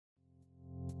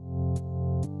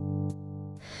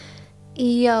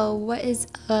Yo, what is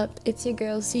up? It's your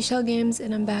girl Seashell Games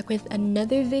and I'm back with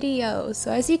another video.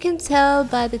 So as you can tell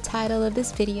by the title of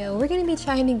this video, we're going to be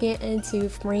trying to get into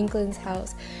Franklin's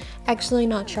house. Actually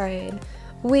not trying,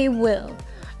 we will.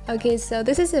 Okay, so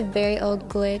this is a very old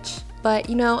glitch, but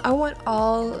you know, I want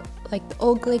all like the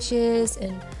old glitches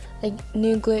and like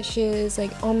new glitches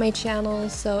like on my channel.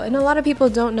 So, and a lot of people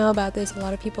don't know about this. A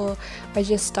lot of people are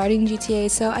just starting GTA,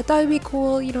 so I thought it'd be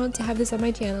cool, you know, to have this on my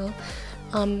channel.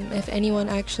 If anyone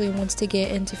actually wants to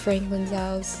get into Franklin's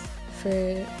house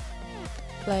for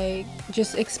like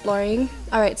just exploring.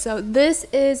 Alright, so this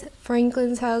is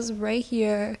Franklin's house right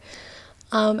here.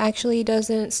 Actually he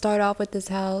doesn't start off with this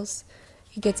house,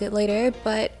 he gets it later,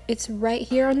 but it's right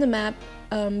here on the map,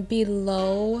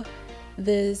 below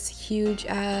this huge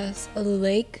ass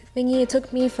lake thingy. It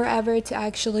took me forever to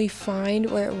actually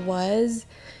find where it was.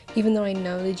 Even though I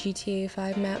know the GTA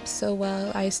 5 map so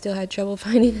well, I still had trouble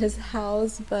finding his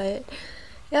house, but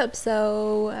yep,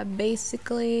 so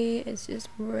basically it's just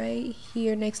right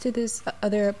here next to this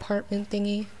other apartment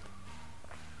thingy.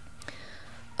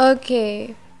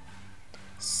 Okay,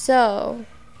 so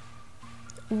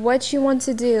what you want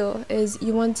to do is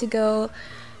you want to go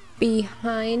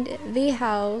behind the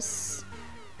house.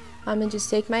 I'm gonna just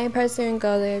take my person and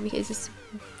go there because it's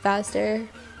faster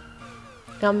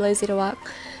and I'm lazy to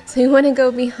walk. So you want to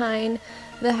go behind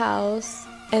the house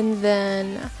and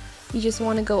then you just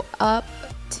want to go up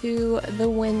to the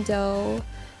window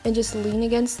and just lean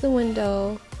against the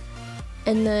window,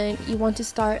 and then you want to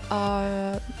start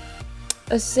a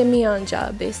Simeon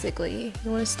job. Basically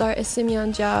you want to start a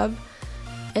Simeon job,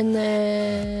 and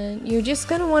then you're just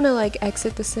gonna want to like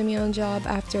exit the Simeon job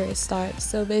after it starts.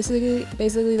 So basically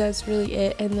that's really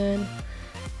it, and then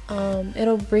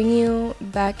it'll bring you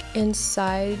back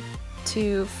inside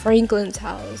to Franklin's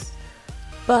house.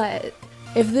 But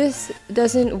if this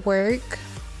doesn't work,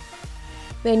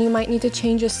 then you might need to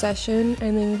change a session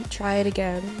and then try it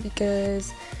again,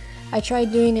 because I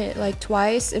tried doing it like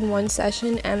twice in one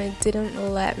session and it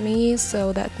didn't let me.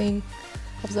 So that thing,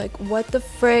 I was like, what the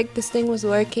frick, this thing was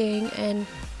working and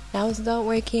now it's not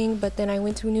working. But then I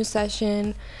went to a new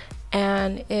session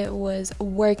and it was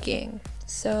working.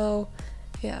 So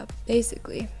yeah,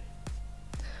 basically.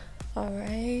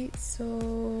 Alright,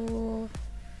 so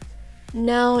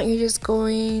now you're just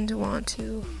going to want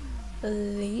to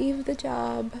leave the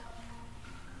job.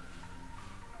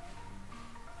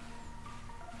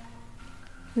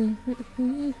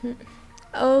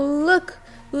 Oh,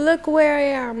 look where I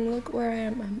am. Look where I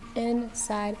am. I'm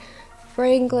inside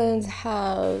Franklin's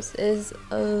house. Is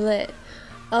lit.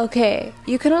 Okay,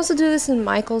 you can also do this in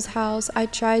Michael's house. I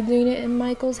tried doing it in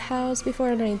Michael's house before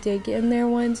and I did get in there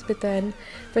once, but then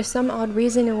for some odd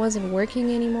reason it wasn't working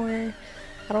anymore.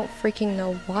 I don't freaking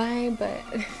know why, but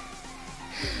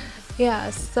yeah,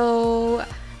 so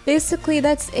basically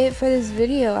that's it for this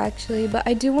video actually, but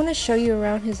I do want to show you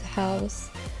around his house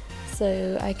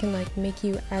so I can like make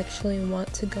you actually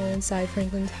want to go inside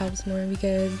Franklin's house more,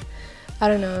 because I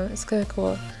don't know, it's kind of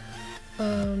cool.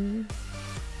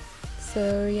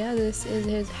 So yeah, this is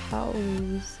his house.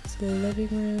 It's the living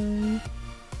room.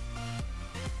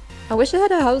 I wish I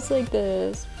had a house like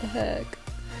this. What the heck?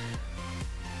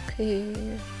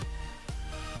 Okay.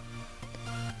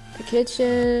 The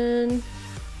kitchen.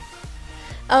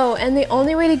 Oh, and the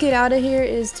only way to get out of here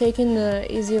is taking the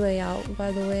easy way out,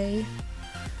 by the way.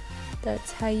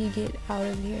 That's how you get out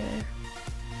of here.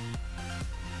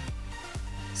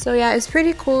 So yeah, it's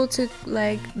pretty cool to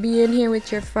like be in here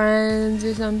with your friends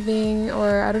or something,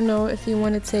 or I don't know if you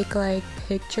want to take like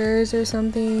pictures or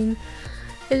something.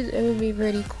 It would be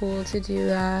pretty cool to do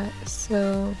that.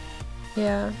 So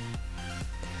yeah.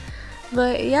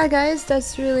 But yeah guys,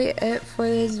 that's really it for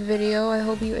this video. I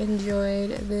hope you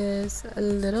enjoyed this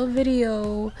little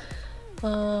video.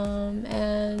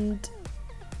 And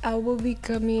I will be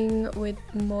coming with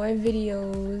more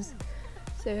videos.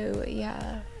 So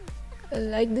yeah.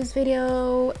 Like this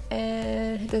video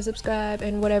and hit the subscribe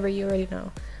and whatever, you already know.